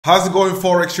How's it going,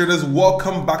 Forex traders?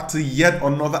 Welcome back to yet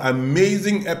another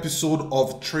amazing episode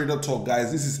of Trader Talk,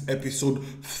 guys. This is episode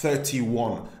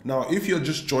 31. Now, if you're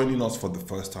just joining us for the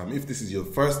first time, if this is your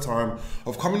first time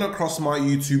of coming across my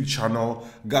YouTube channel,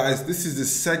 guys, this is the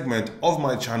segment of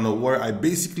my channel where I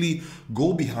basically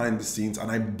go behind the scenes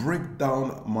and I break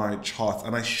down my charts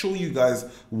and I show you guys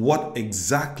what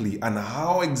exactly and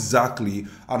how exactly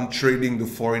I'm trading the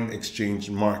foreign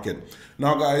exchange market.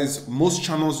 Now, guys, most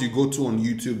channels you go to on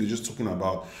YouTube, they're just talking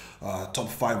about top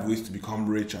 5 ways to become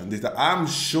rich and this. I'm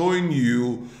showing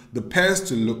you the pairs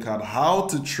to look at, how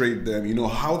to trade them, you know,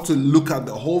 how to look at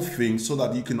the whole thing so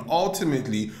that you can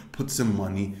ultimately put some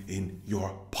money in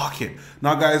your pocket.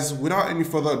 Now, guys, without any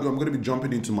further ado, I'm going to be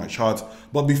jumping into my chart.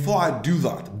 But before I do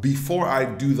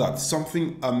that,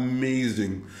 something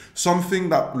amazing, something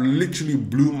that literally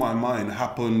blew my mind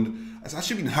happened. It's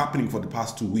actually been happening for the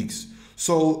past 2 weeks.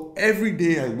 So every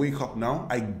day I wake up now,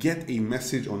 I get a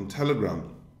message on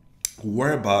Telegram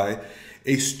whereby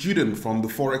a student from the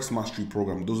Forex Mastery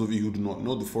Program, those of you who do not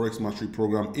know, the Forex Mastery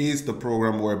Program is the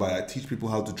program whereby I teach people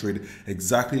how to trade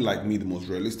exactly like me, the most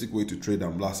realistic way to trade,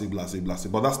 and blah, blah, blah, blah.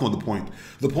 But that's not the point.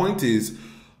 The point is,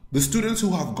 the students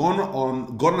who have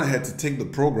gone ahead to take the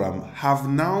program have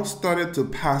now started to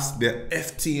pass their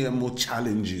FTMO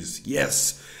challenges.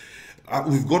 Yes,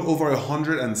 we've got over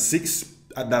 106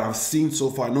 that I've seen so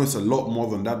far. I know it's a lot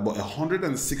more than that, but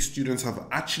 106 students have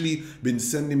actually been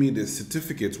sending me their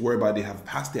certificates whereby they have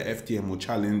passed their FTMO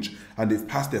challenge and they've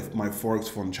passed my Forex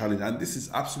Fund challenge. And this is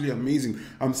absolutely amazing.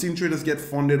 I'm seeing traders get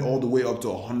funded all the way up to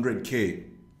 100K,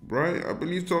 right? I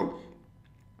believe so.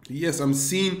 Yes, I'm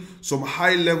seeing some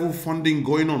high level funding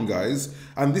going on, guys.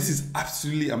 And this is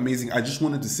absolutely amazing. I just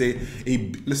wanted to say,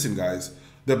 listen, guys,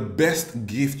 the best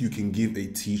gift you can give a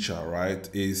teacher, right,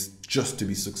 is just to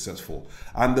be successful.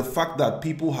 And the fact that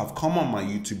people have come on my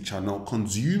YouTube channel,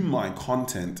 consumed my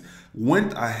content,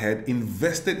 went ahead,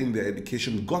 invested in their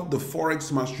education, got the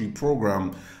Forex Mastery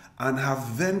Program, and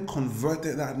have then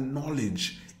converted that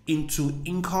knowledge into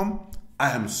income,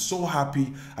 I am so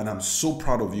happy and I'm so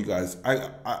proud of you guys.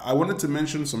 I wanted to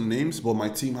mention some names, but my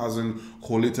team hasn't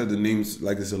collated the names.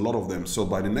 Like, there's a lot of them. So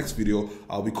by the next video,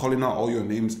 I'll be calling out all your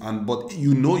names. But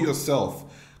you know yourself.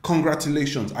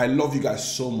 Congratulations. I love you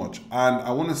guys so much. And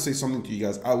I want to say something to you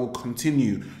guys. I will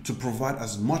continue to provide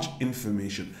as much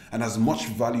information and as much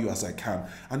value as I can.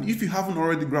 And if you haven't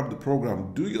already grabbed the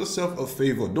program, do yourself a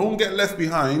favor. Don't get left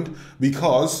behind,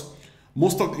 because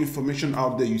most of the information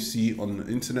out there you see on the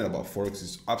internet about Forex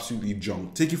is absolutely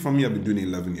junk. Take it from me, I've been doing it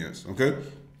 11 years, okay?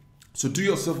 So do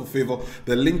yourself a favor.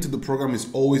 The link to the program is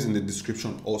always in the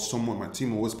description or somewhere. My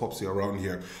team always pops it around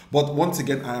here. But once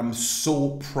again, I am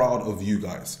so proud of you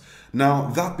guys. Now,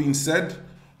 that being said,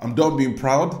 I'm done being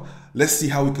proud. Let's see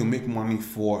how we can make money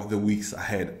for the weeks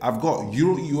ahead. I've got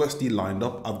Euro USD lined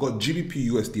up, I've got GBP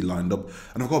USD lined up,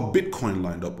 and I've got Bitcoin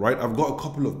lined up, right? I've got a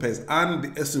couple of pairs and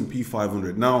the S&P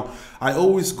 500. Now, I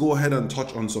always go ahead and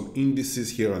touch on some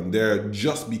indices here and there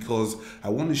just because I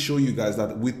want to show you guys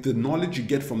that with the knowledge you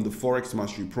get from the Forex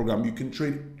Mastery Program, you can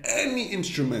trade any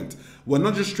instrument. We're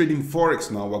not just trading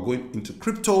Forex now, we're going into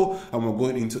crypto and we're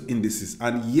going into indices.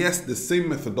 And yes, the same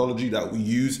methodology that we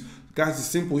use. Guys, it's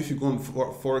simple. If you go on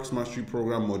Forex Mastery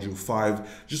Program Module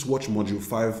 5, just watch Module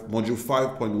 5, Module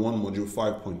 5.1, Module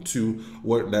 5.2,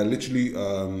 where there are literally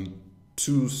 2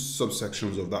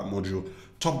 subsections of that module.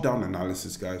 Top-down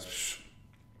analysis, guys.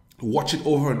 Watch it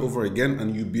over and over again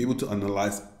and you'll be able to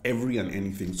analyze every and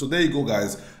anything. So there you go,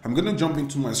 guys. I'm going to jump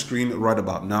into my screen right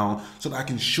about now so that I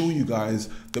can show you guys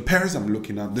the pairs I'm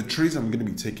looking at, the trades I'm going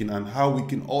to be taking, and how we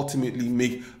can ultimately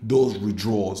make those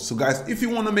redraws. So guys, if you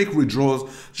want to make redraws,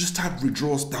 just type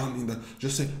redraws down in the,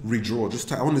 just say redraw. Just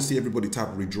type, I want to see everybody type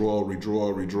redraw,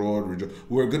 redraw, redraw, redraw.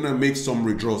 We're going to make some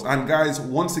redraws. And guys,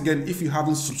 once again, if you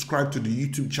haven't subscribed to the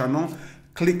YouTube channel,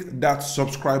 click that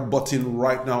subscribe button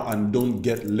right now and don't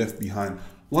get left behind.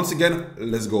 Once again,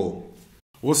 let's go.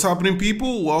 What's happening,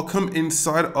 people? Welcome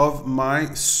inside of my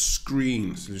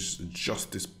screen. So just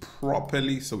adjust this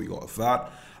properly. So we got that.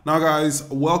 Now, guys,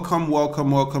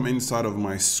 welcome inside of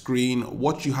my screen.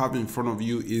 What you have in front of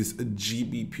you is a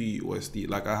GBP USD.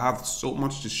 Like, I have so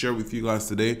much to share with you guys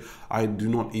today. I do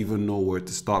not even know where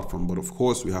to start from, but of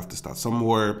course we have to start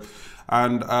somewhere.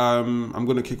 And I'm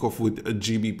going to kick off with a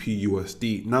GBP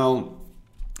USD. Now,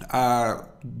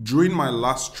 during my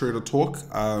last trader talk,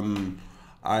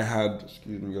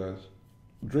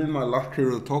 during my last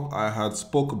trader talk, I had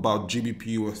spoke about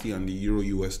GBP USD and the Euro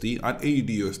USD and AUD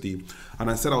USD. And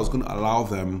I said I was going to allow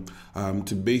them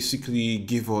to basically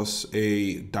give us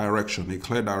a direction, a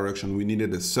clear direction. We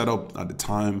needed a setup at the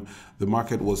time. The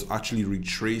market was actually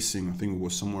retracing. I think it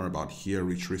was somewhere about here,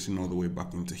 retracing all the way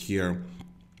back into here.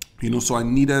 So I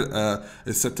needed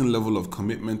a certain level of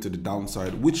commitment to the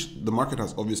downside, which the market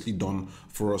has obviously done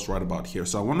for us right about here.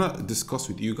 So I want to discuss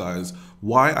with you guys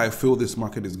why I feel this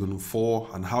market is going to fall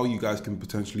and how you guys can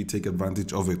potentially take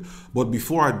advantage of it. But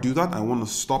before I do that, I want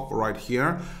to stop right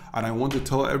here and I want to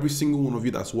tell every single one of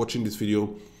you that's watching this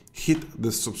video, hit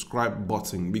the subscribe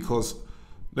button, because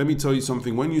let me tell you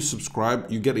something, when you subscribe,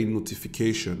 you get a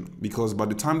notification, because by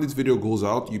the time this video goes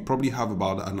out, you probably have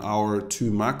about an hour or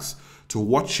two max to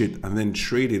watch it and then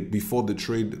trade it before the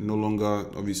trade no longer,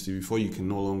 obviously, before you can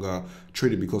no longer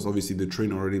trade it, because obviously the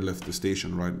train already left the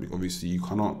station, right? Obviously, you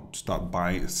cannot start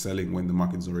buying, selling when the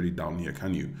market's already down here,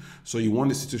 can you? So you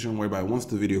want a situation whereby once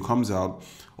the video comes out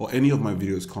or any of my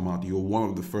videos come out, you're one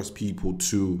of the first people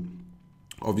to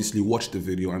obviously watch the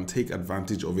video and take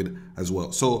advantage of it as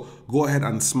well. So go ahead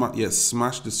and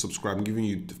smash the subscribe. I'm giving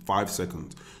you 5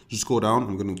 seconds. Just go down.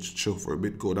 I'm going to chill for a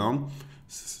bit. Go down.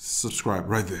 Subscribe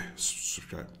right there.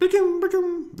 Subscribe.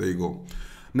 There you go.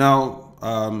 Now,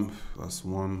 that's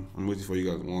one. I'm waiting for you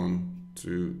guys. 1,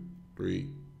 2, 3,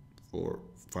 4,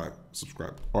 5.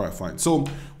 Subscribe. All right, fine. So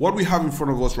what we have in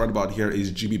front of us right about here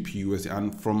is GBP/USD,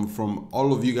 and from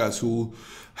all of you guys who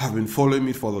have been following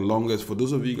me for the longest, for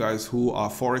those of you guys who are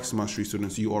Forex Mastery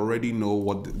students, you already know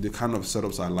what the kind of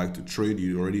setups I like to trade.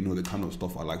 You already know the kind of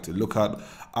stuff I like to look at.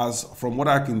 As from what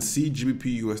I can see,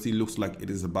 GBP/USD looks like it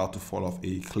is about to fall off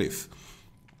a cliff.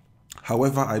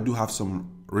 However, I do have some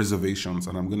reservations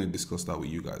and I'm going to discuss that with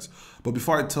you guys. But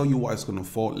before I tell you why it's going to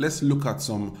fall, let's look at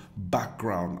some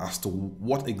background as to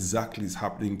what exactly is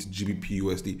happening to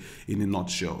GBP/USD in a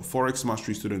nutshell. Forex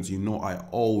Mastery students, you know I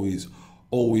always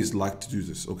like to do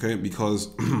this, okay? Because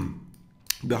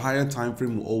the higher time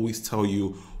frame will always tell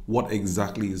you what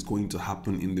exactly is going to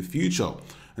happen in the future.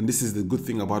 And this is the good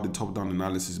thing about the top-down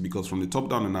analysis, because from the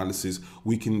top-down analysis,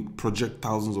 we can project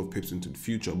thousands of pips into the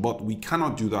future, but we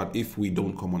cannot do that if we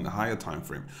don't come on the higher time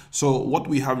frame. So what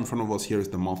we have in front of us here is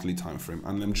the monthly time frame,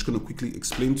 and I'm just going to quickly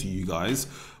explain to you guys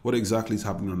what exactly is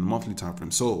happening on the monthly time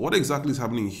frame. So what exactly is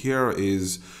happening here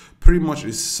is pretty much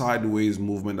a sideways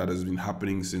movement that has been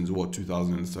happening since what,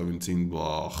 2017.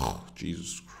 Oh,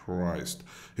 Jesus Christ.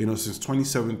 Since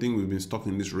 2017, we've been stuck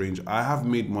in this range. I have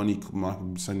made money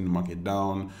sending the market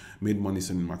down, made money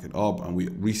sending the market up, and we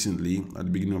recently, at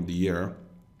the beginning of the year,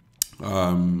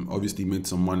 obviously made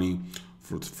some money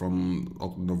from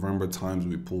November times.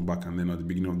 We pulled back, and then at the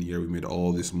beginning of the year, we made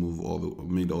all this move,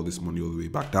 made all this money all the way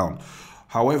back down.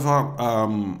 However,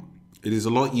 it is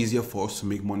a lot easier for us to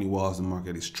make money whilst the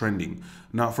market is trending.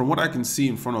 Now, from what I can see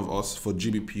in front of us for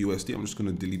GBP/USD, I'm just going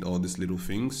to delete all these little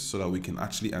things so that we can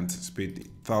actually anticipate the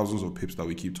thousands of pips that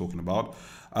we keep talking about.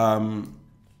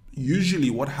 Usually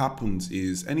what happens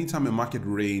is anytime a market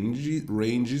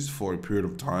ranges for a period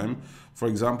of time, for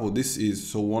example, this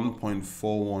is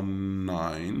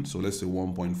 1.419, so let's say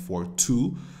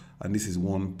 1.42, and this is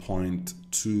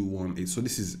 1.218. So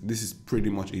this is pretty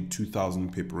much a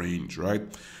 2,000 pip range, right?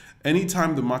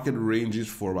 Anytime the market ranges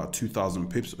for about 2,000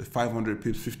 pips, 500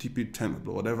 pips, 50 pips, 10,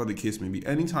 whatever the case may be,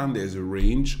 anytime there's a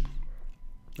range,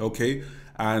 okay,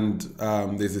 and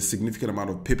there's a significant amount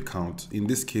of pip count, in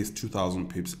this case 2,000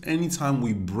 pips, anytime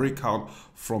we break out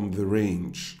from the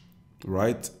range,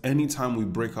 right? Anytime we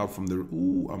break out from the,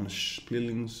 ooh, I'm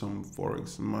spilling some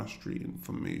Forex Mastery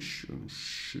information,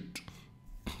 shit.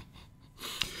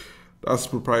 That's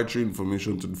proprietary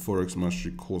information to the Forex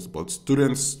Mastery course, but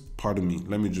students, pardon me,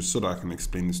 let me just, so that I can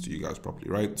explain this to you guys properly,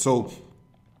 right? So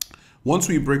once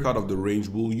we break out of the range,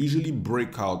 we'll usually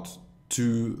break out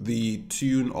to the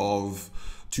tune of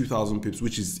 2,000 pips,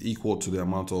 which is equal to the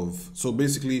amount of, so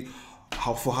basically,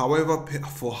 for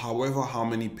however how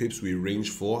many pips we range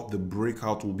for, the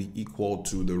breakout will be equal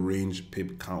to the range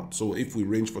pip count. So if we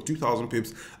range for 2,000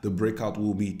 pips, the breakout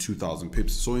will be 2,000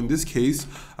 pips. So in this case,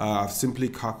 I've simply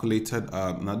calculated,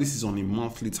 now this is on a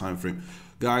monthly time frame.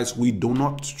 Guys, we do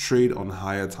not trade on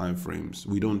higher time frames.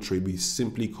 We don't trade, we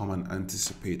simply come and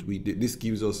anticipate. This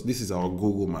gives us, this is our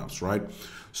Google Maps, right?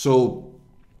 So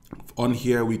on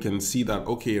here we can see that,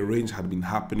 okay, a range had been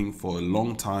happening for a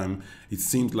long time. It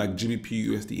seems like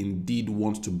GBP/USD indeed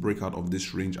wants to break out of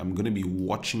this range. I'm going to be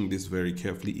watching this very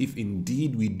carefully if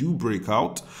indeed we do break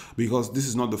out, because this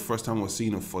is not the first time we're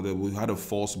seeing we had a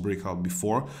false breakout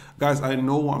before. Guys, I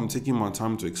know I'm taking my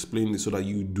time to explain this so that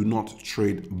you do not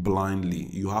trade blindly.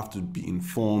 You have to be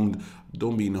informed.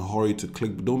 Don't be in a hurry to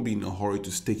click. Don't be in a hurry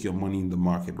to stake your money in the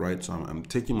market, right? So I'm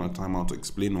taking my time out to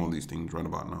explain all these things right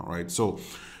about now, right? So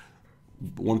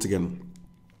once again,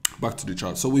 back to the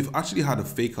chart. So we've actually had a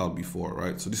fake out before,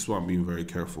 right? So this is why I'm being very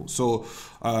careful. So,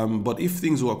 but if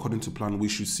things were according to plan, we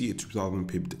should see a 2,000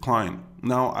 pip decline.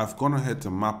 Now I've gone ahead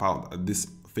to map out this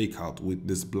fake out with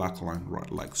this black line,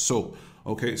 right, like so.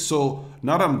 Okay, so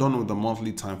now that I'm done with the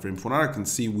monthly time frame, from what I can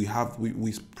see, we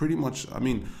pretty much, I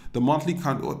mean, the monthly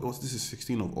this is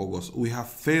 16th of August. We have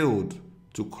failed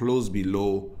to close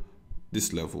below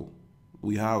this level.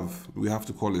 We have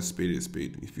to call a spade a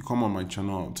spade. If you come on my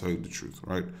channel, I'll tell you the truth,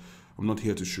 right? I'm not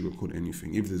here to sugarcoat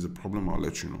anything. If there's a problem, I'll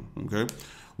let you know, okay?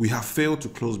 We have failed to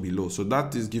close below, so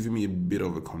that is giving me a bit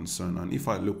of a concern. And if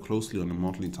I look closely on the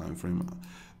monthly time frame,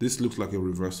 this looks like a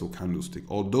reversal candlestick.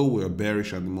 Although we're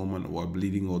bearish at the moment, we're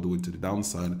bleeding all the way to the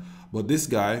downside, but this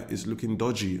guy is looking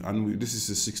dodgy. And this is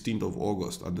the 16th of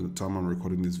August at the time I'm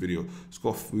recording this video.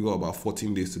 We got about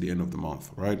 14 days to the end of the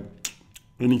month, right?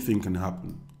 Anything can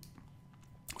happen.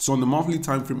 So on the monthly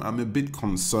time frame, I'm a bit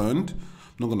concerned.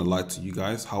 I'm not gonna lie to you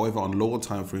guys. However, on lower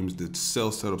time frames, the sell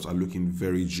setups are looking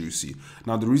very juicy.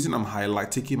 Now, the reason I'm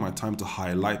taking my time to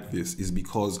highlight this is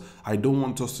because I don't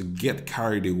want us to get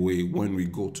carried away when we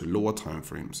go to lower time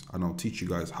frames. And I'll teach you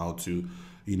guys how to,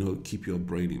 you know, keep your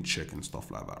brain in check and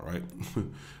stuff like that, right?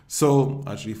 So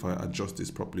actually, if I adjust this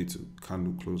properly to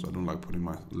candle close, I don't like putting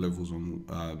my levels on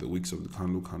the wicks of the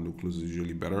candle. Candle close is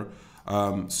usually better.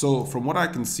 So from what I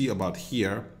can see about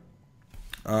here,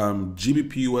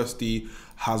 GBP USD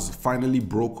has finally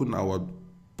broken our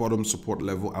bottom support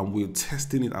level, and we're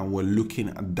testing it and we're looking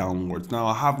at downwards. Now,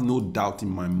 I have no doubt in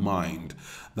my mind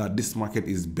that this market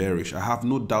is bearish. I have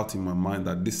no doubt in my mind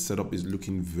that this setup is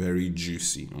looking very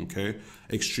juicy, okay?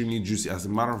 Extremely juicy. As a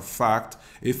matter of fact,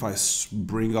 if I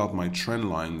bring out my trend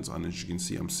lines, and as you can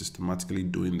see, I'm systematically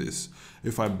doing this.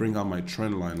 If I bring out my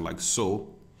trend line like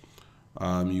so,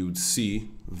 you would see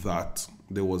that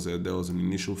there was an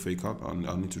initial fake out, and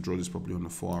I'll need to draw this properly on the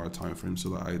 4-hour time frame so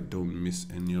that I don't miss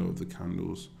any of the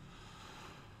candles,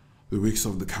 the wicks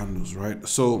of the candles, right?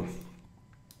 So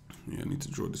yeah, I need to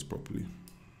draw this properly,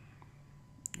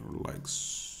 like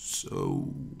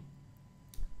so.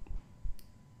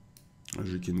 As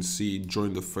you can see,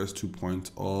 join the first 2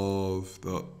 points of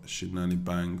the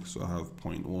shenanigans. So I have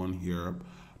point 1 here.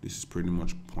 This is pretty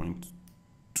much point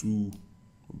 2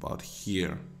 about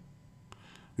here.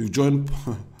 We've joined,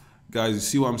 guys, you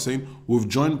see what I'm saying? We've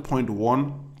joined point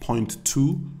 1, point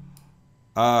 2.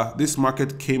 This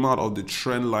market came out of the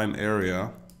trend line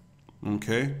area,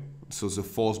 okay? So it's a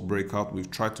false breakout. We've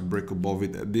tried to break above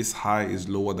it. This high is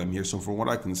lower than here. So from what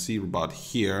I can see about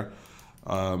here,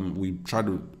 we tried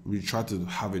to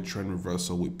have a trend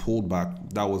reversal. We pulled back.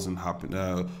 That wasn't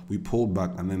happening. We pulled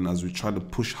back, and then as we tried to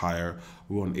push higher,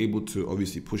 we were unable to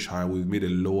obviously push higher. We've made a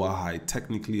lower high,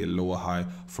 technically a lower high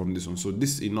from this one. So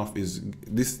this in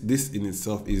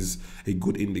itself is a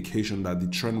good indication that the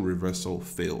trend reversal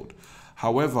failed.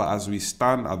 However, as we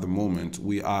stand at the moment,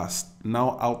 we are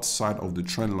now outside of the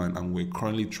trend line, and we're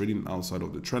currently trading outside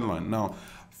of the trend line. Now,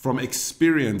 from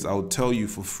experience, I'll tell you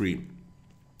for free,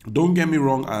 don't get me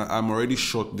wrong, I'm already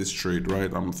short this trade,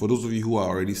 right? For those of you who are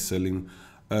already selling,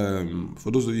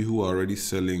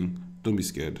 don't be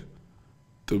scared.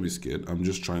 Don't be scared. I'm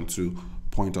just trying to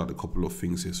point out a couple of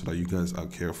things here so that you guys are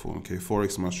careful, okay?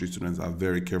 Forex mastery students are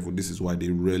very careful. This is why they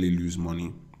rarely lose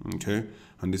money, okay?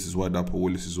 And this is why Dapo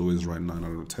Willis is always right 9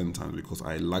 out of 10 times, because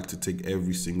I like to take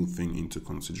every single thing into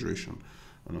consideration.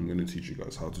 And I'm going to teach you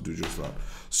guys how to do just that.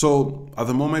 So at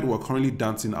the moment, we're currently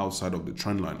dancing outside of the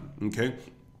trend line, okay?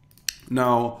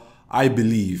 Now,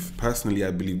 personally,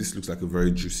 I believe this looks like a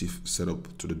very juicy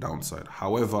setup to the downside.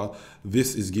 However,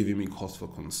 this is giving me cause for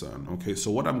concern, okay? So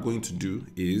what I'm going to do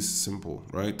is simple,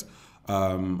 right?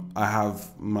 I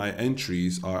have my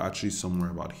entries are actually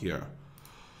somewhere about here.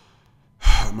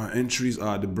 My entries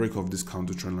are the break of this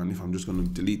counter trend line. If I'm just going to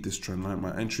delete this trend line,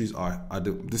 my entries are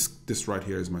this right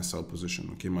here is my sell position,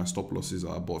 okay? My stop losses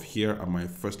are above here, and my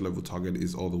first level target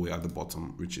is all the way at the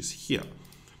bottom, which is here.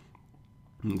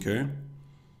 Okay.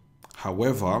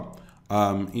 However,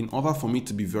 in order for me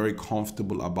to be very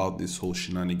comfortable about this whole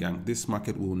shenanigan, this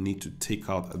market will need to take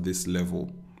out this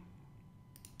level,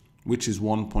 which is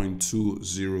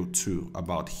 1.202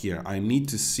 about here. I need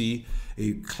to see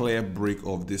a clear break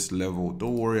of this level.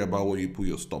 Don't worry about where you put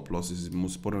your stop losses. The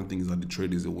most important thing is that the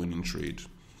trade is a winning trade.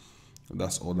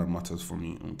 That's all that matters for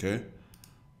me, okay?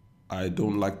 I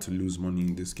don't like to lose money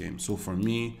in this game. So for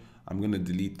me, I'm going to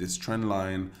delete this trend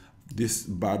line. This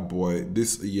bad boy,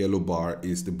 this yellow bar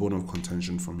is the bone of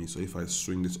contention for me. So if I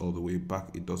swing this all the way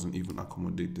back, it doesn't even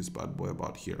accommodate this bad boy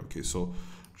about here. Okay, so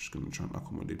I'm just going to try and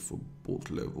accommodate for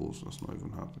both levels. That's not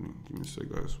even happening. Give me a sec,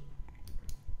 guys.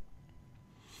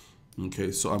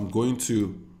 Okay, so I'm going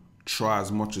to try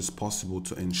as much as possible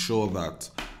to ensure that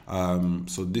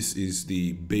so this is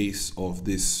the base of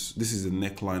this is the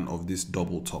neckline of this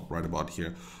double top right about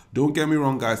here. Don't get me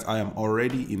wrong, guys, I am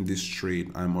already in this trade.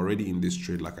 I'm already in this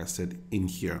trade, like I said, in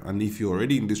here. And if you're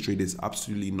already in this trade, there's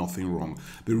absolutely nothing wrong.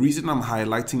 The reason I'm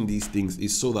highlighting these things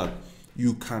is so that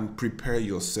you can prepare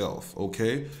yourself,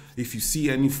 okay? If you see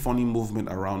any funny movement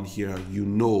around here, you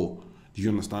know, do you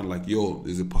understand? Like, yo,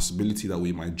 there's a possibility that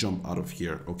we might jump out of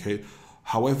here, okay?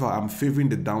 However, I'm favoring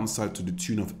the downside to the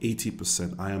tune of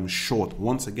 80%. I am short.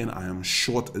 Once again, I am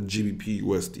short a GBP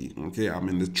USD. Okay, I'm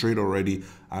in the trade already.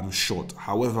 I'm short.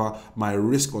 However, my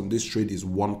risk on this trade is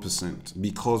 1%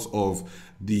 because of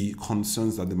the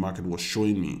concerns that the market was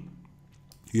showing me.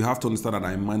 You have to understand that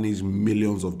I manage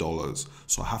millions of dollars,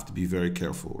 so I have to be very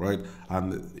careful, right?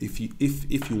 And if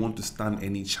you want to stand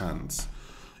any chance,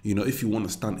 you know, if you want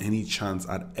to stand any chance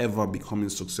at ever becoming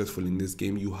successful in this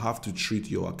game, you have to treat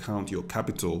your account, your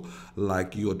capital,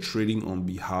 like you're trading on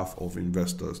behalf of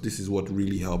investors. This is what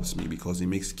really helps me because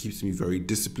it keeps me very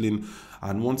disciplined.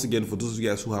 And once again, for those of you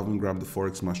guys who haven't grabbed the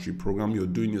Forex Mastery program, you're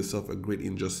doing yourself a great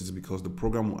injustice because the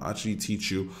program will actually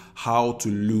teach you how to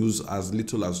lose as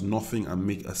little as nothing and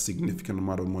make a significant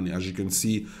amount of money. As you can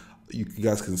see, you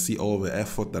guys can see all the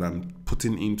effort that I'm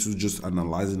putting into just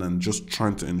analyzing and just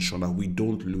trying to ensure that we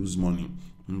don't lose money.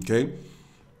 Okay,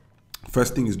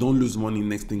 first thing is don't lose money.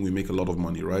 Next thing, we make a lot of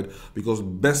money, right? Because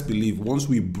best believe once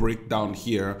we break down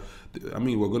here, I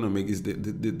mean, we're gonna make is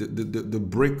the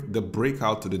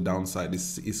breakout to the downside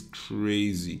is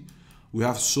crazy. We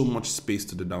have so much space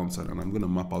to the downside, and I'm going to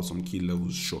map out some key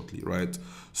levels shortly, right?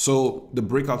 So the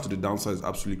breakout to the downside is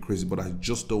absolutely crazy, but I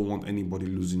just don't want anybody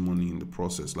losing money in the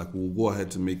process. Like, we'll go ahead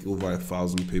to make over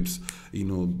 1,000 pips, you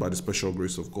know, by the special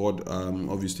grace of God.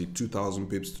 Obviously 2,000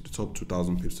 pips to the top,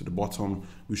 2,000 pips to the bottom.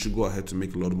 We should go ahead to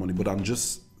make a lot of money, but I'm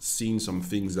just seeing some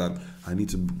things that I need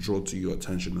to draw to your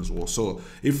attention as well. So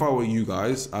if I were you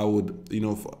guys, I would, you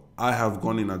know, I have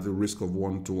gone in at the risk of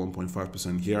 1 to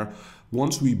 1.5% here.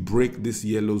 Once we break this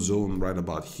yellow zone right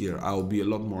about here, I'll be a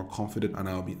lot more confident and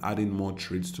I'll be adding more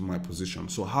trades to my position.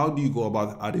 So how do you go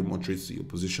about adding more trades to your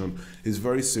position? It's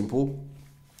very simple.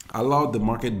 Allow the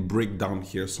market break down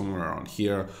here, somewhere around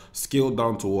here, scale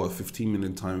down to a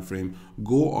 15-minute time frame,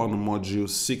 go on module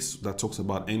 6 that talks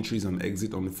about entries and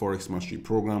exit on the Forex Mastery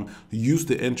program. Use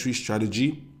the entry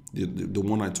strategy, the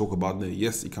one I talk about there.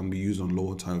 Yes, it can be used on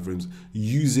lower time frames.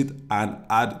 Use it and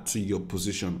add to your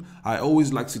position. I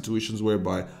always like situations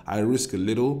whereby I risk a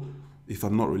little if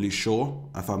I'm not really sure,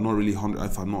 if I'm not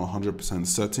 100%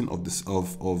 certain of this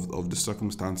of the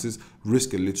circumstances.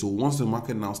 Risk a little. Once the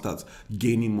market now starts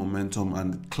gaining momentum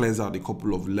and clears out a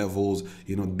couple of levels,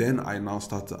 you know, then I now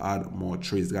start to add more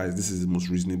trades. Guys, this is the most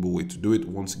reasonable way to do it.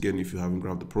 Once again, if you haven't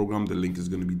grabbed the program, the link is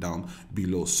going to be down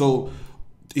below. So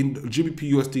in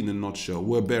GBP USD, in a nutshell,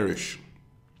 we're bearish.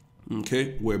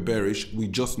 Okay, we're bearish. We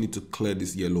just need to clear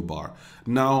this yellow bar.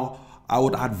 Now, I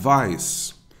would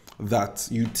advise that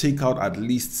you take out at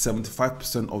least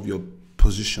 75% of your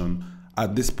position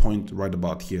at this point right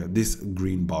about here, this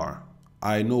green bar.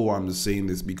 I know why I'm saying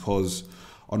this because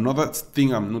another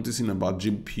thing I'm noticing about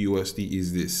GBP USD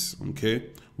is this,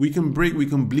 okay? We can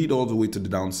bleed all the way to the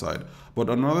downside. But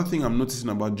another thing I'm noticing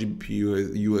about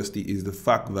GBP USD is the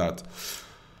fact that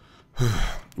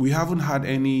we haven't had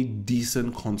any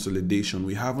decent consolidation.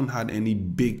 We haven't had any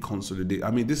big consolidation.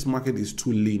 I mean, this market is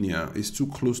too linear. It's too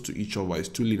close to each other. It's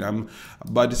too linear.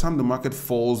 By the time the market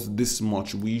falls this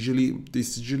much,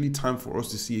 it's usually time for us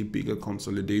to see a bigger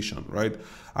consolidation, right?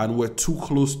 And we're too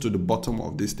close to the bottom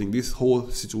of this thing. This whole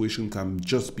situation can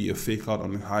just be a fake out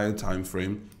on a higher time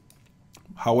frame.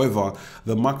 However,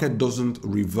 the market doesn't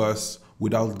reverse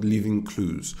without leaving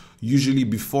clues. Usually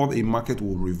before a market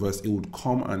will reverse, it would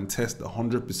come and test the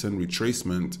 100%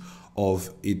 retracement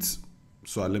of its.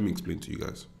 So let me explain to you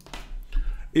guys.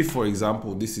 If, for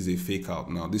example, this is a fake out,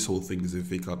 now this whole thing is a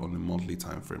fake out on a monthly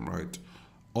time frame, right?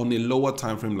 On a lower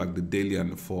time frame like the daily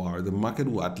and the 4-hour, the market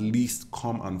will at least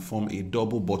come and form a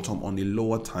double bottom on a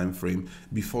lower time frame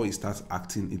before it starts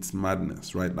acting its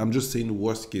madness, right? I'm just saying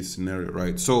worst case scenario,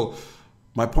 right? So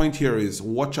my point here is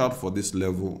watch out for this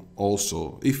level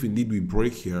also. If indeed we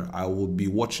break here, I will be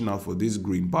watching out for this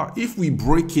green bar. If we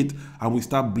break it and we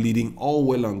start bleeding, all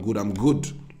well and good, I'm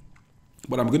good.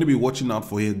 But I'm going to be watching out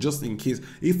for here just in case.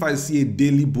 If I see a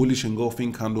daily bullish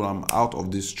engulfing candle, I'm out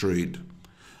of this trade.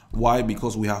 Why?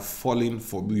 Because we've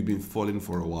been falling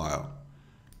for a while.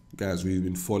 Guys, we've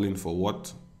been falling for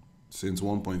what? Since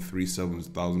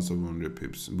 1.37,700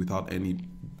 pips without any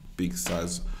big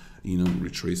size, you know,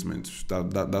 retracement.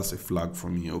 That's a flag for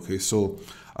me. Okay, so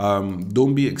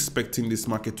don't be expecting this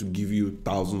market to give you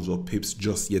thousands of pips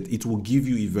just yet. It will give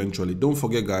you eventually. Don't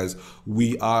forget, guys,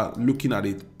 we are looking at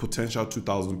a potential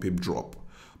 2,000 pip drop.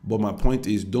 But my point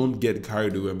is, don't get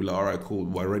carried away and be like, all right, cool,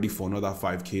 we're ready for another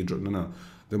 5K drop. No.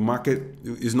 The market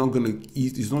is not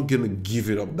gonna give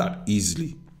it up that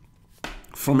easily.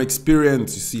 From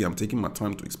experience, you see, I'm taking my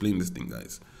time to explain this thing,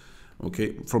 guys.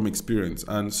 Okay, from experience.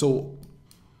 And so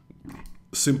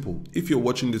simple. If you're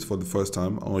watching this for the first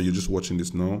time, or you're just watching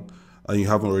this now and you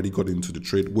haven't already got into the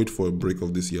trade, wait for a break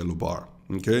of this yellow bar.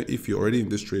 Okay, if you're already in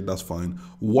this trade, that's fine.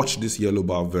 Watch this yellow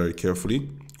bar very carefully.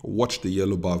 Watch the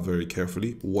yellow bar very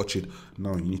carefully. Watch it.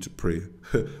 Now you need to pray.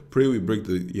 Pray we break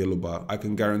the yellow bar. I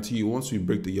can guarantee you, once we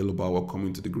break the yellow bar, we're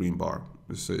coming to the green bar.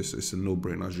 It's a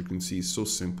no-brainer. As you can see, it's so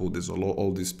simple. There's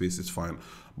all this space. It's fine.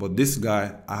 But this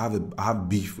guy, I have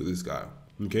beef with this guy.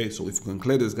 Okay, so if you can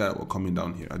clear this guy, we're coming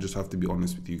down here. I just have to be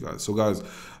honest with you guys. So guys,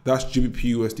 that's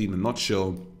GBP USD in a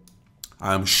nutshell.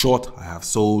 I am short. I have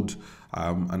sold.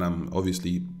 And I'm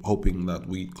obviously hoping that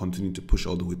we continue to push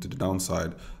all the way to the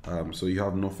downside. So you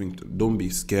have nothing to, don't be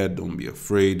scared, don't be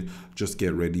afraid. Just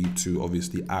get ready to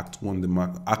obviously act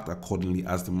accordingly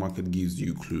as the market gives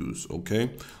you clues.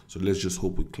 Okay, so let's just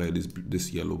hope we clear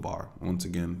this yellow bar. Once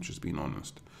again, just being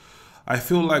honest. I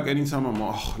feel like anytime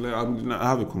I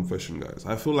have a confession, guys.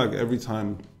 I feel like every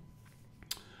time.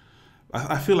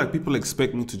 I feel like people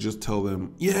expect me to just tell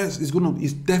them, yes,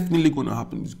 it's definitely gonna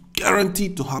happen. It's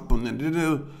guaranteed to happen.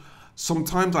 And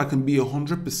sometimes I can be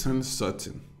 100%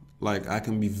 certain. Like I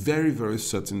can be very, very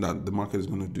certain that the market is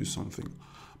gonna do something.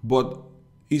 But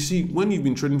you see, when you've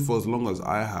been trading for as long as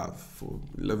I have, for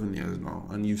 11 years now,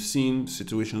 and you've seen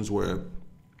situations where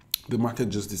the market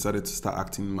just decided to start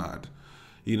acting mad,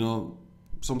 you know,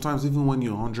 sometimes even when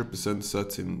you're 100%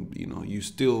 certain, you know, you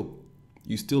still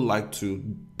like to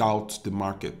doubt the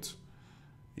market,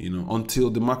 you know, until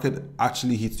the market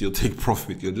actually hits your take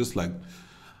profit. You're just like,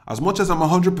 as much as I'm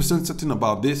 100% certain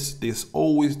about this, there's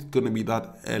always going to be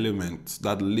that element,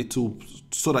 that little,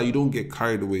 so that you don't get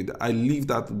carried away. I leave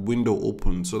that window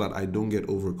open so that I don't get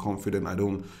overconfident. I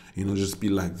don't, you know, just be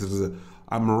like,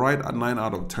 I'm right at 9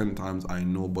 out of 10 times, I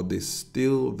know, but there's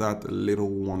still that little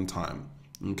one time.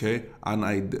 Okay,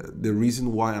 and the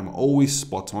reason why I'm always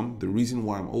spot on,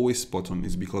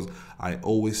 is because I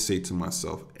always say to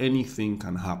myself, anything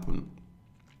can happen.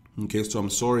 Okay, so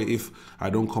I'm sorry if I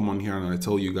don't come on here and I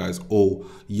tell you guys, oh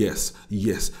yes,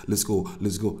 let's go,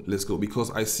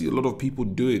 because I see a lot of people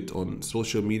do it on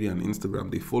social media and Instagram.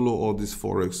 They follow all these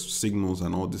Forex signals,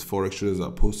 and all these Forex traders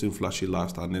are posting flashy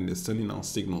lifestyle, and then they're sending out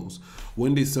signals.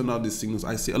 When they send out these signals,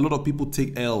 I see a lot of people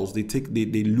take L's. They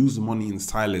lose money in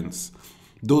silence.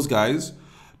 Those guys,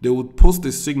 they would post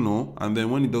a signal, and then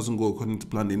when it doesn't go according to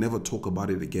plan, they never talk about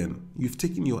it again. You've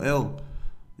taken your L.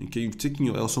 Okay, you've taken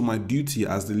your L. So my duty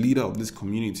as the leader of this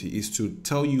community is to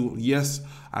tell you, yes,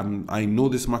 I know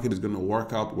this market is going to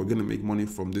work out. We're going to make money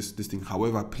from this thing.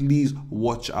 However, please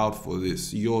watch out for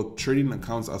this. Your trading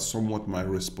accounts are somewhat my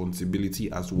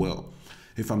responsibility as well.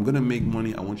 If I'm going to make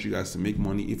money, I want you guys to make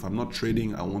money. If I'm not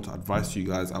trading, I want to advise you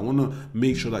guys. I want to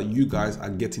make sure that you guys are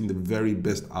getting the very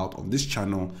best out of this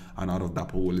channel and out of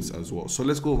Dapo Willis as well. So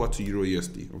let's go over to Euro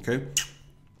USD, okay?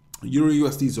 Euro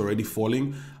USD is already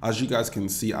falling. As you guys can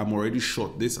see, I'm already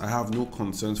short this. I have no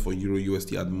concerns for Euro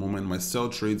USD at the moment. My sell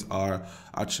trades are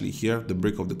actually here, the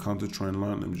break of the counter trend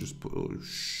line. Let me just put, oh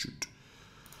shoot.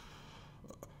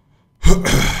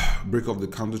 Break of the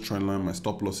counter trend line. My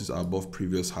stop losses are above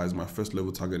previous highs. My first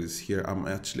level target is here. I'm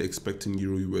actually expecting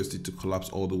Euro USD to collapse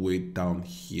all the way down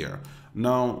here.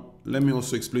 Now let me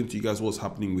also explain to you guys what's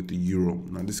happening with the euro.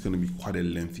 Now this is going to be quite a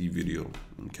lengthy video.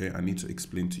 Okay, I need to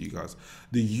explain to you guys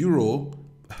the euro.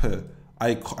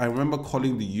 I remember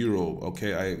calling the euro.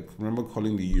 Okay, I remember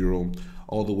calling the euro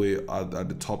all the way at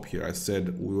the top here. I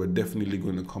said we were definitely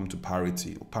going to come to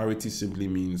parity. Parity simply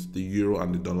means the euro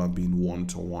and the dollar being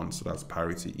 1-to-1, so that's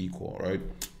parity, equal, right?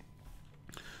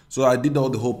 So I did all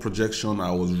the whole projection.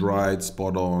 I was right,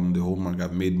 spot on. The whole market,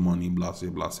 I've made money, blah,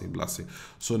 blah, blah.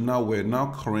 So now we're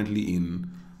currently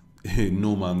in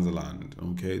no man's land.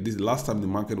 Okay, this last time the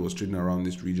market was trading around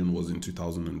this region was in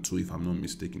 2002, if I'm not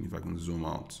mistaken. If I can zoom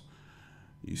out.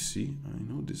 You see, I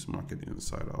know this market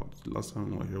inside out. The last time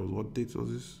we were here was, what date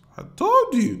was this? I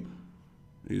told you.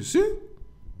 You see?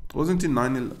 Wasn't it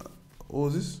 9/11? What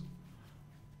was this?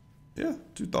 Yeah,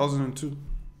 2002.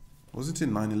 Wasn't it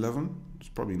 9/11? It's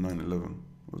probably 9/11.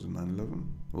 Was it 9/11?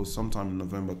 It was sometime in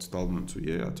November 2002.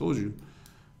 Yeah, I told you.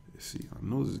 You see, I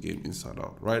know this game inside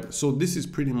out, right? So this is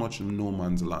pretty much no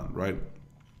man's land, right?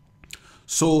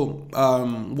 So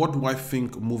what do I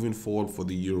think moving forward for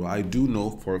the euro? I do know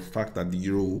for a fact that the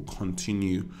euro will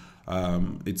continue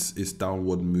its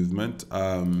downward movement.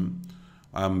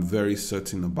 I'm very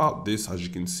certain about this. As you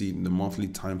can see in the monthly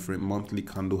time frame, monthly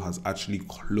candle has actually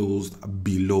closed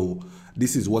below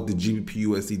This is what the GBP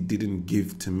USD didn't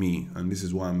give to me, and this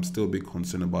is why I'm still a bit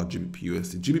concerned about GBP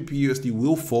USD. GBP USD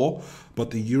will fall,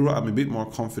 but the euro, I'm a bit more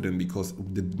confident because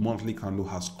the monthly candle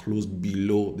has closed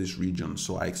below this region,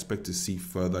 so I expect to see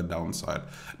further downside.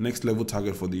 Next level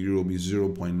target for the euro will be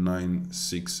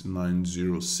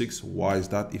 0.96906. Why is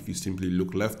that? If you simply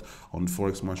look left on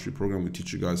Forex Mastery Program, we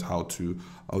teach you guys how to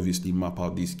obviously map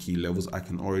out these key levels. I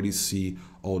can already see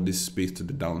all this space to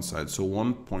the downside. So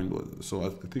I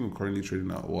think I'm currently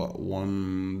trading at what,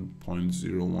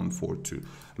 1.0142.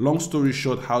 Long story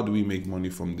short, how do we make money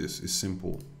from this? It's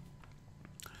simple.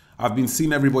 I've been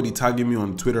seeing everybody tagging me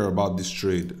on Twitter about this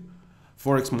trade.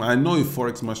 Forex, I know a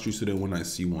Forex Mastery student when I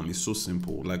see one. It's so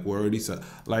simple. Like, we're already said,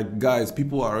 like, guys,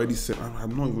 people are already saying,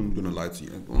 I'm not even gonna lie to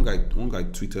you. One guy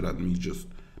tweeted at me, just,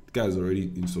 the guy's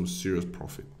already in some serious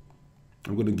profit.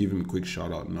 I'm gonna give him a quick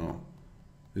shout out now.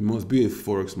 It must be a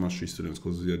Forex Mastery students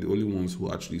because they're the only ones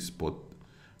who actually spot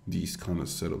these kind of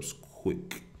setups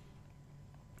quick.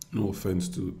 No offense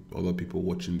to other people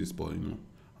watching this, but you know,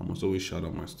 I must always shout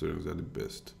out my students. They're the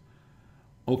best.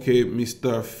 Okay,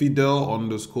 Mr. Fidel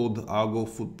 _ the Algo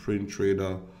Footprint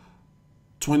Trader.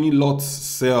 20 lots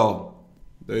sell.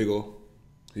 There you go.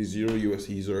 He's Euro USD.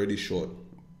 He's already short.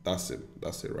 That's it.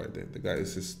 That's it right there. The guy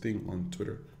is his thing on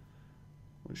Twitter.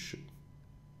 Oh shit.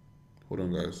 Hold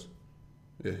on, guys.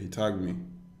 Yeah, he tagged me.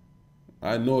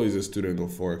 I know he's a student of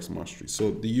Forex Mastery.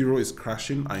 So the euro is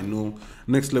crashing. I know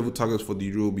next level targets for the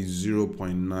euro will be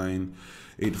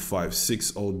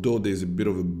 0.9856. Although there's a bit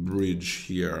of a bridge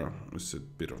here. It's a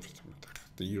bit of,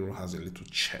 the euro has a little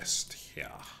chest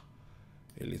here.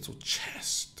 A little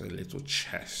chest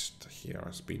here.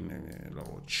 It's been a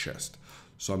little chest.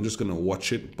 So I'm just going to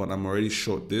watch it, but I'm already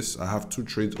short this. I have 2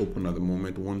 trades open at the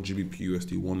moment. One GBP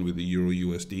USD, one with the Euro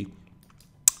USD.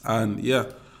 And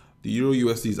yeah, the Euro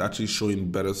USD is actually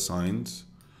showing better signs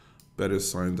at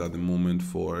the moment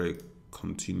for a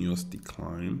continuous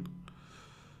decline.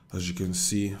 As you can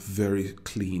see, very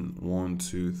clean. 1,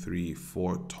 2, 3,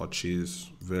 4 touches.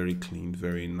 Very clean,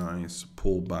 very nice.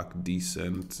 Pullback,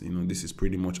 decent. You know, this is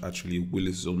pretty much actually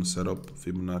Willis zone setup.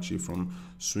 Fibonacci from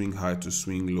swing high to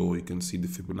swing low. You can see the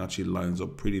Fibonacci lines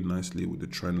up pretty nicely with the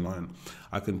trend line.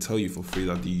 I can tell you for free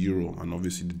that the euro and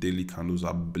obviously the daily candles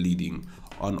are bleeding.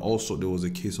 And also there was a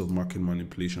case of market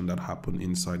manipulation that happened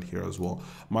inside here as well.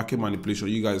 Market manipulation,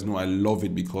 you guys know I love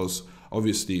it because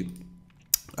obviously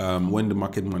when the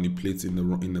market manipulates in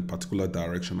a particular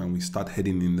direction and we start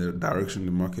heading in the direction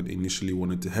the market initially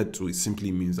wanted to head to, it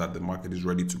simply means that the market is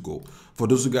ready to go. For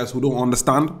those of you guys who don't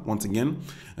understand, once again,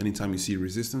 anytime you see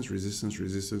resistance,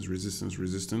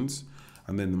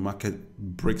 and then the market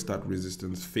breaks that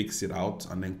resistance, fakes it out,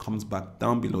 and then comes back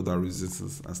down below that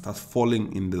resistance and starts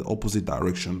falling in the opposite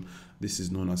direction, this is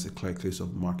known as a clear case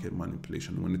of market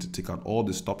manipulation. We need to take out all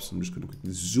the stops. I'm just going to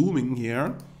quickly zoom in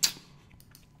here.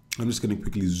 I'm just going to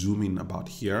quickly zoom in about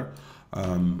here.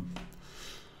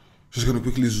 Just going to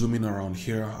quickly zoom in around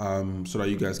here so that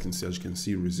you guys can see, as you can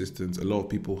see, resistance. A lot of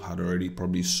people had already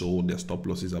probably sold their stop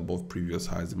losses above previous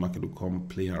highs. The market will come,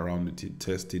 play around it,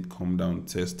 test it, come down,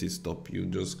 test it, stop you,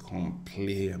 just come,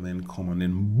 play, and then come, and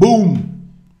then boom!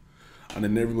 And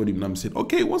then everybody now said,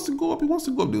 okay, it wants to go up, it wants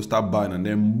to go up. They'll start buying, and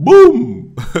then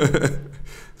boom!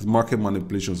 It's market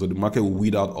manipulation. So the market will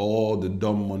weed out all the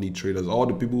dumb money traders, all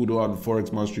the people who don't have the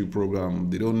Forex Mastery Program.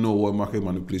 They don't know what market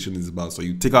manipulation is about. So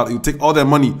you take all their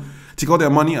money,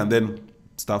 and then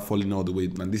start falling all the way.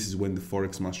 And this is when the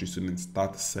Forex Mastery students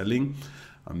start selling,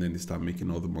 and then they start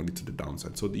making all the money to the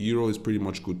downside. So the euro is pretty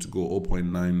much good to go.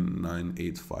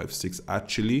 0.99856.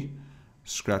 Actually,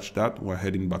 scratch that. We're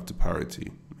heading back to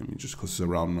parity. Let me just, because it's a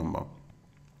round number.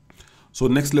 So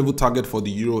next level target for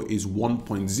the euro is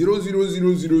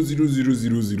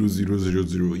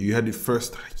 1.00000000000. You had it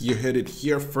first. You had it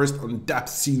here first on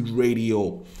Dapo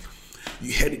Radio.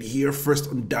 You had it here first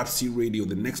on Dapo Radio.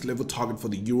 The next level target for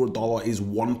the euro dollar is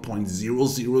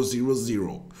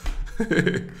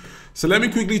 1.0000. So let me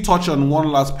quickly touch on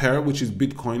one last pair, which is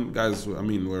Bitcoin, guys. I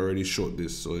mean, we're already short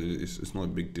this, so it's not a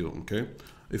big deal. Okay.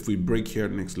 If we break here,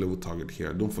 next level target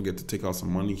here, don't forget to take out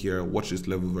some money here. Watch this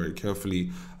level very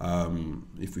carefully.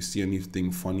 If we see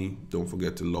anything funny, don't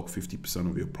forget to lock 50%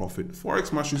 of your profit.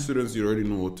 Forex Mastery students, you already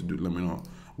know what to do. Let me not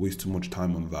waste too much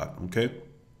time on that, okay?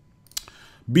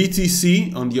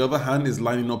 BTC, on the other hand, is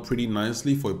lining up pretty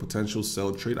nicely for a potential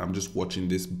sell trade. I'm just watching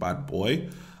this bad boy.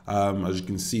 As you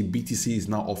can see, BTC is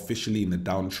now officially in a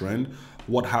downtrend.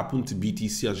 What happened to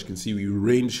BTC? As you can see, we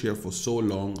ranged here for so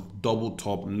long. Double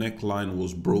top neckline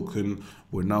was broken.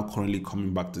 We're now currently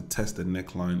coming back to test the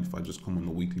neckline. If I just come on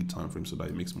a weekly time frame so that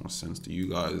it makes more sense to you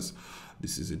guys,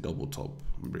 this is a double top.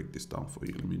 I'll break this down for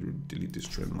you. Let me delete this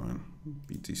trend line.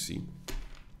 BTC.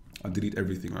 I'll delete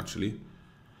everything actually.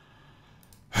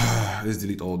 Let's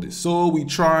delete all this. So we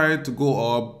tried to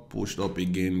go up, pushed up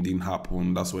again, didn't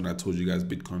happen. That's when I told you guys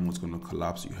Bitcoin was going to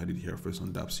collapse. You heard it here first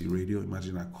on Dapo Radio.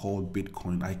 Imagine I called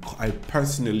Bitcoin. I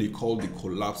personally called the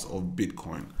collapse of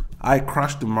Bitcoin. I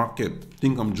crashed the market.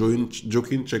 Think I'm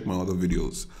joking? Check my other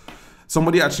videos.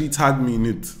 Somebody actually tagged me in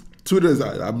it. Twitter,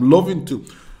 I'm loving to.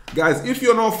 Guys, if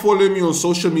you're not following me on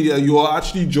social media, you are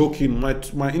actually joking. My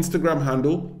Instagram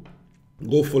handle,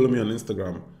 go follow me on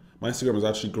Instagram. My Instagram is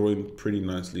actually growing pretty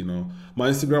nicely now. My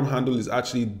Instagram handle is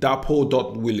actually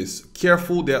dapo.willis.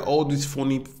 Careful, there are all these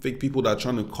funny fake people that are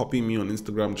trying to copy me on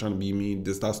Instagram, trying to be me.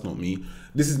 That's not me.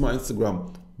 This is my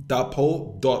Instagram,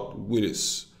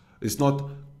 dapo.willis. It's not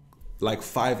like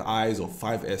 5 I's or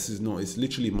 5 S's. No, it's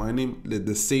literally my name,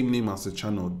 the same name as the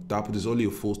channel, Dapo. There's only a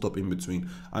full stop in between.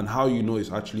 And how you know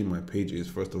it's actually my page is,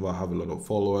 first of all, I have a lot of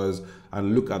followers,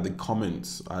 and look at the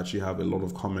comments. I actually have a lot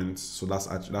of comments, so that's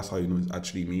how you know it's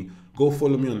actually me. Go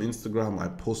follow me on Instagram. I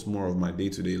post more of my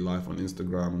day-to-day life on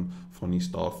Instagram, funny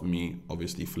stuff, me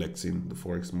obviously flexing the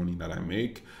Forex money that I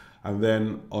make. And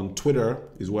then on Twitter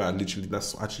is where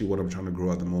that's actually what I'm trying to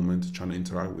grow at the moment, trying to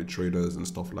interact with traders and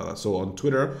stuff like that. So on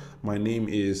Twitter, my name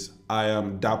is I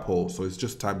am Dapo. So it's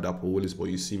just type Dapo Willis, but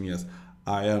you see me as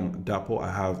I am Dapo.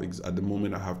 I have, at the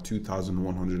moment, I have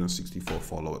 2,164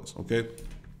 followers, okay?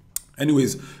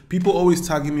 Anyways, people always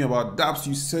tagging me about Daps.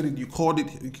 You said it, you called it,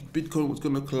 Bitcoin was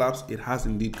going to collapse. It has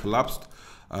indeed collapsed.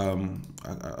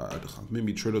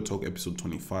 Maybe Trader Talk episode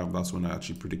 25. That's when I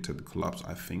actually predicted the collapse,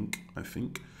 I think.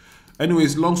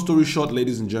 Anyways, long story short,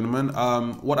 ladies and gentlemen,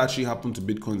 what actually happened to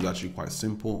Bitcoin is actually quite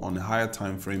simple on a higher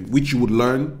time frame, which you would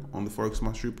learn on the Forex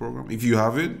Mastery program. If you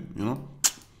have it, you know,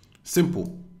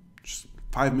 simple, just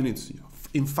 5 minutes.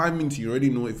 In 5 minutes, you already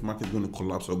know if market is going to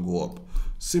collapse or go up.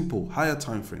 Simple, higher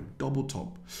time frame, double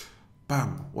top.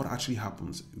 Bam, what actually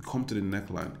happens? You come to the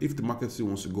neckline. If the market still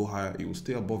wants to go higher, it will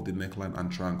stay above the neckline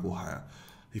and try and go higher.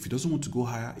 If it doesn't want to go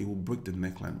higher, it will break the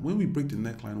neckline. When we break the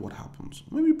neckline, what happens?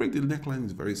 When we break the neckline,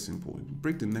 it's very simple. If we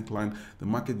break the neckline, the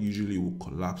market usually will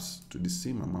collapse to the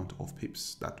same amount of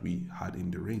pips that we had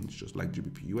in the range, just like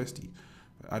GBP USD.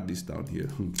 Add this down here.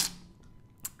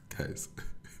 Guys.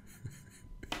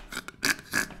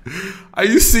 Are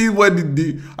you seeing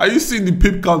the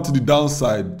pip count to the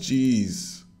downside?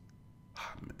 Jeez.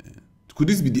 Ah, man. Could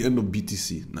this be the end of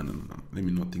BTC? No. Let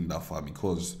me not think that far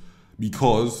because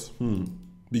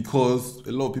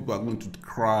a lot of people are going to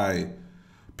cry.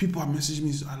 People are messaging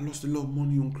me, I lost a lot of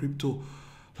money on crypto.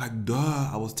 Like, duh,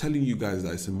 I was telling you guys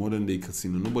that it's a modern day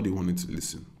casino. Nobody wanted to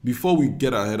listen. Before we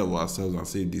get ahead of ourselves and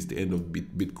say this is the end of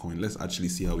Bitcoin, let's actually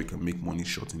see how we can make money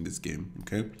short in this game,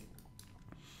 okay?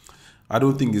 I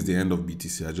don't think it's the end of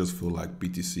BTC. I just feel like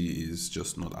BTC is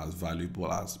just not as valuable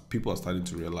as people are starting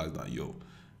to realize that, yo,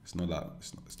 it's not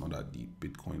that deep.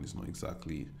 Bitcoin is not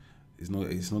exactly... It's not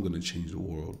going to change the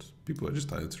world. People are just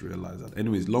starting to realize that.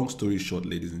 Anyways, long story short,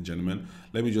 ladies and gentlemen,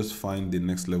 let me just find the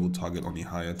next level target on a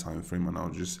higher time frame, and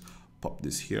I'll just pop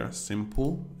this here.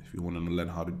 Simple. If you want to learn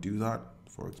how to do that,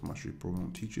 Forex Mastery program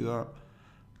will teach you that.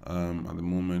 At the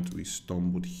moment, we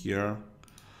stumbled here.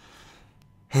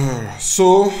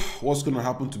 So, what's going to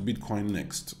happen to Bitcoin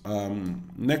next?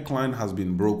 Neckline has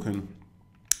been broken.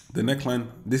 The neckline.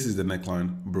 This is the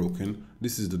neckline broken.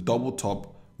 This is the double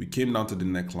top. We came down to the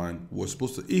neckline. We're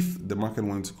supposed to, if the market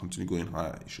wanted to continue going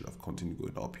higher, it should have continued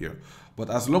going up here. But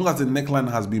as long as the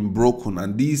neckline has been broken,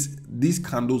 and these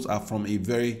candles are from a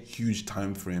very huge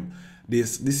time frame,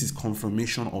 this is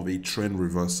confirmation of a trend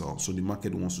reversal. So the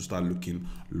market wants to start looking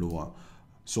lower.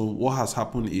 So what has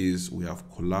happened is we have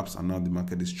collapsed, and now the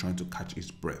market is trying to catch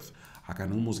its breath. I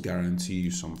can almost guarantee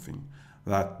you something,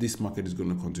 that this market is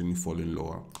going to continue falling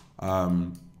lower.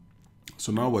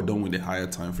 So now we're done with the higher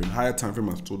time frame. Higher time frame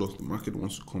has told us the market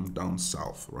wants to come down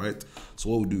south, right? So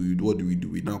what do we do?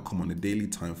 We now come on a daily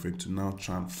time frame to now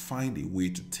try and find a way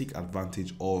to take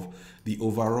advantage of the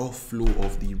overall flow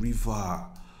of the river.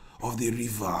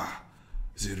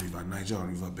 Is it River Niger or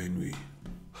River Benue?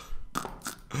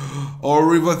 Or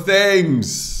River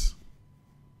Thames?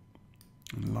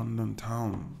 In London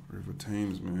town, River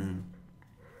Thames, man.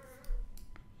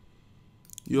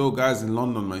 Yo, guys in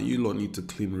London, man, you lot need to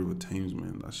clean River Thames,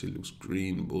 man. That shit looks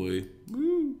green, boy.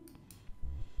 Woo.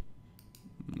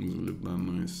 Doesn't look that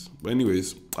nice. But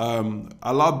anyways,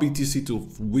 allow BTC to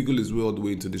wiggle its way all the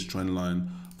way into this trend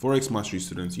line. Forex Mastery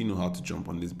students, you know how to jump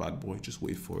on this bad boy. Just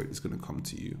wait for it. It's going to come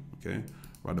to you, okay?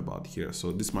 Right about here.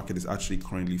 So this market is actually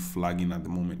currently flagging at the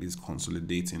moment. It's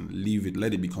consolidating. Leave it.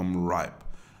 Let it become ripe.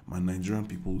 My Nigerian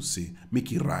people will say,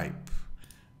 make it ripe.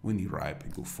 When it ripe,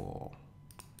 it go fall.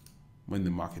 When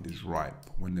the market is ripe,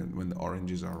 when the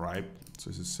oranges are ripe. So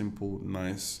it's a simple,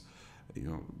 nice you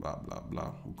know, blah blah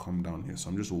blah, will come down here. So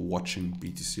I'm just watching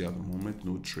BTC at the moment.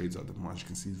 No trades at the moment. As you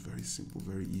can see, it's very simple,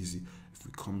 very easy. If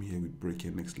we come here, we break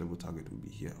here, next level target will be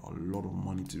here. A lot of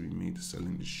money to be made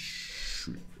selling this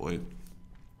shit oil.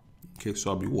 Okay,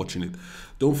 so I'll be watching it.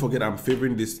 Don't forget, I'm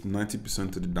favoring this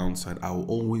 90% to the downside. I will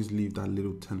always leave that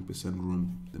little 10%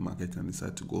 room. The market can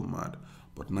decide to go mad.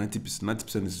 But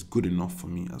 90% is good enough for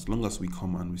me. As long as we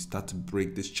come and we start to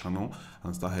break this channel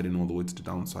and start heading all the way to the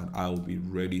downside, I will be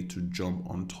ready to jump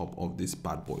on top of this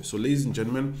bad boy. So ladies and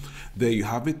gentlemen, there you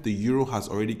have it. The euro has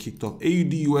already kicked off.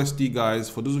 AUD USD, guys,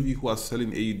 for those of you who are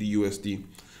selling AUD USD,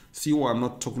 see why I'm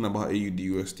not talking about AUD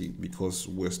USD, because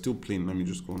we're still playing. Let me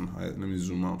just go on high. Let me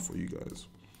zoom out for you guys.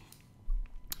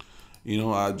 You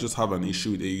know, I just have an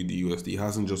issue with AUD USD. It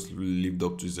hasn't just lived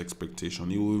up to his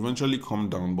expectation. It will eventually come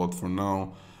down, but for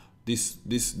now, this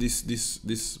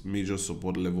major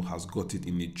support level has got it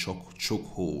in a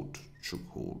chokehold.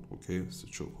 Okay, it's a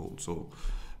chokehold. So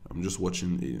I'm just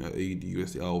watching AUD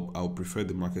USD. I'll prefer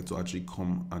the market to actually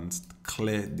come and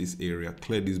clear this area,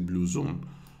 clear this blue zone.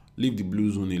 Leave the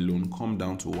blue zone alone, come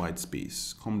down to white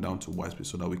space. Come down to white space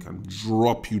so that we can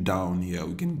drop you down here.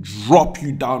 We can drop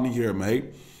you down here,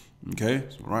 mate. Okay,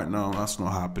 so right now that's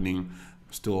not happening.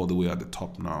 Still all the way at the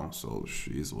top now, so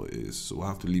it is what it is. So we'll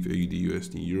have to leave AUD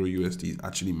USD. Euro USD is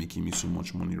actually making me so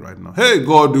much money right now. Hey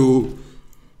God, dude,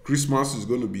 Christmas is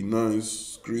gonna be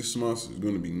nice. Christmas is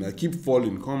gonna be nice. Keep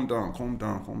falling. Calm down, calm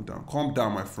down, calm down, calm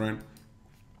down, my friend.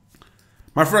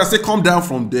 My friend, I say calm down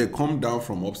from there. Calm down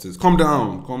from upstairs. Calm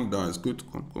down. Calm down. It's good to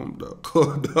calm down.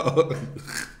 Calm down.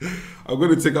 I'm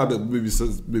going to take out the maybe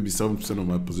 7% of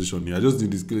my position here. I just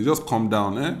need this. Just calm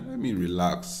down. Let me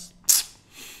relax.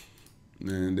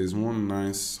 And there's one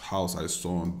nice house I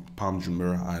saw on Palm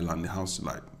Jumeirah Island. The house is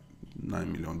like $9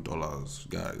 million.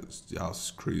 Guys, the house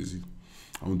is crazy.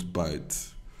 I want to buy it.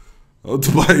 I want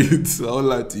to buy it. I won't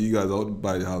lie to you guys. I want to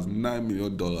buy the house. $9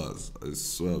 million. I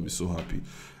swear I'll be so happy.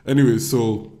 Anyway,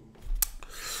 so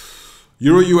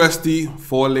Euro USD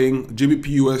falling,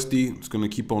 GBP USD is going to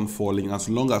keep on falling as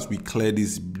long as we clear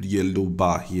this yellow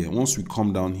bar here. Once we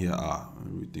come down here,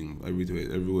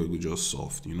 everywhere will just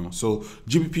soft, you know. So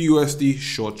GBP USD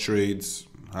short trades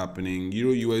happening.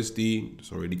 Euro USD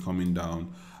is already coming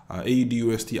down. AUD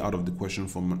USD out of the question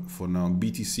for now.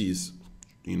 BTC is,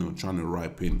 you know, trying to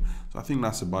ripen. So I think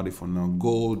that's about it for now.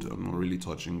 Gold, I'm not really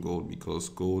touching gold because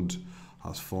gold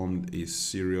has formed a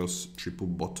serious triple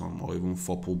bottom or even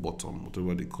fourple bottom,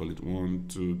 whatever they call it. 1,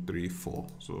 2, 3, 4.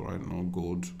 So right now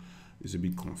gold is a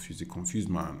bit confused. A confused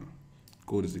man.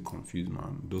 Gold is a confused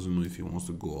man. Doesn't know if he wants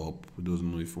to go up.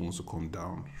 Doesn't know if he wants to come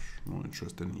down. Not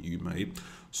interested in you, mate.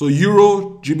 So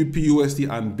Euro, GBP USD,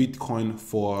 and Bitcoin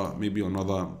for maybe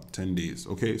another 10 days.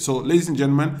 Okay. So ladies and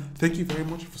gentlemen, thank you very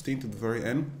much for staying to the very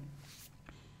end.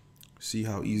 See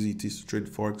how easy it is to trade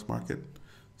Forex market.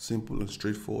 Simple and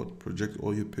straightforward. Project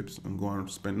all your pips and go and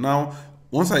spend. Now,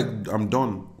 once I'm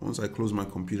done, once I close my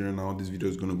computer now, this video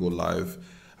is going to go live.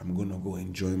 I'm going to go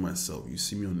enjoy myself. You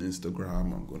see me on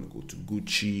Instagram. I'm going to go to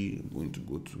Gucci. I'm going to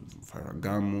go to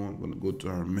Ferragamo. I'm going to go to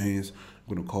Hermes.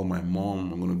 I'm going to call my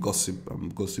mom. I'm going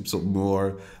to gossip some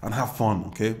more and have fun,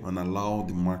 okay? And allow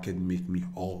the market make me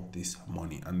all this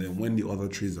money. And then when the other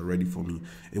trades are ready for me,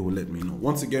 it will let me know.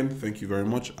 Once again, thank you very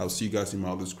much. I'll see you guys in my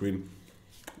other screen.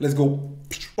 Let's go.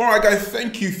 All right, guys,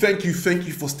 thank you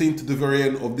for staying to the very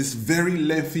end of this very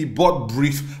lengthy but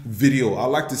brief video. I'd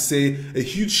like to say a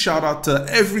huge shout out to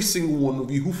every single one of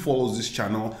you who follows this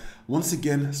channel. Once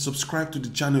again, subscribe to the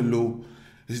channel low.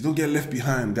 Just don't get left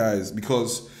behind, guys,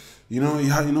 because you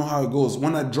know how it goes.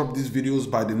 When I drop these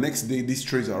videos, by the next day, these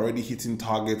trades are already hitting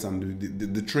targets and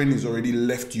the train is already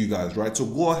left you guys, right? So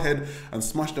go ahead and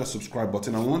smash that subscribe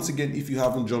button. And once again, if you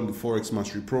haven't joined the Forex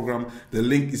Mastery Program, the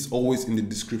link is always in the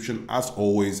description as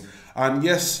always. And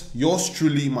yes, yours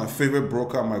truly, my favorite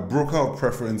broker, my broker of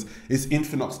preference is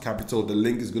Infinux Capital. The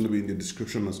link is going to be in the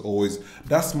description as always.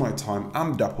 That's my time.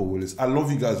 I'm Dapo Willis. I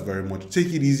love you guys very much.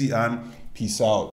 Take it easy and peace out.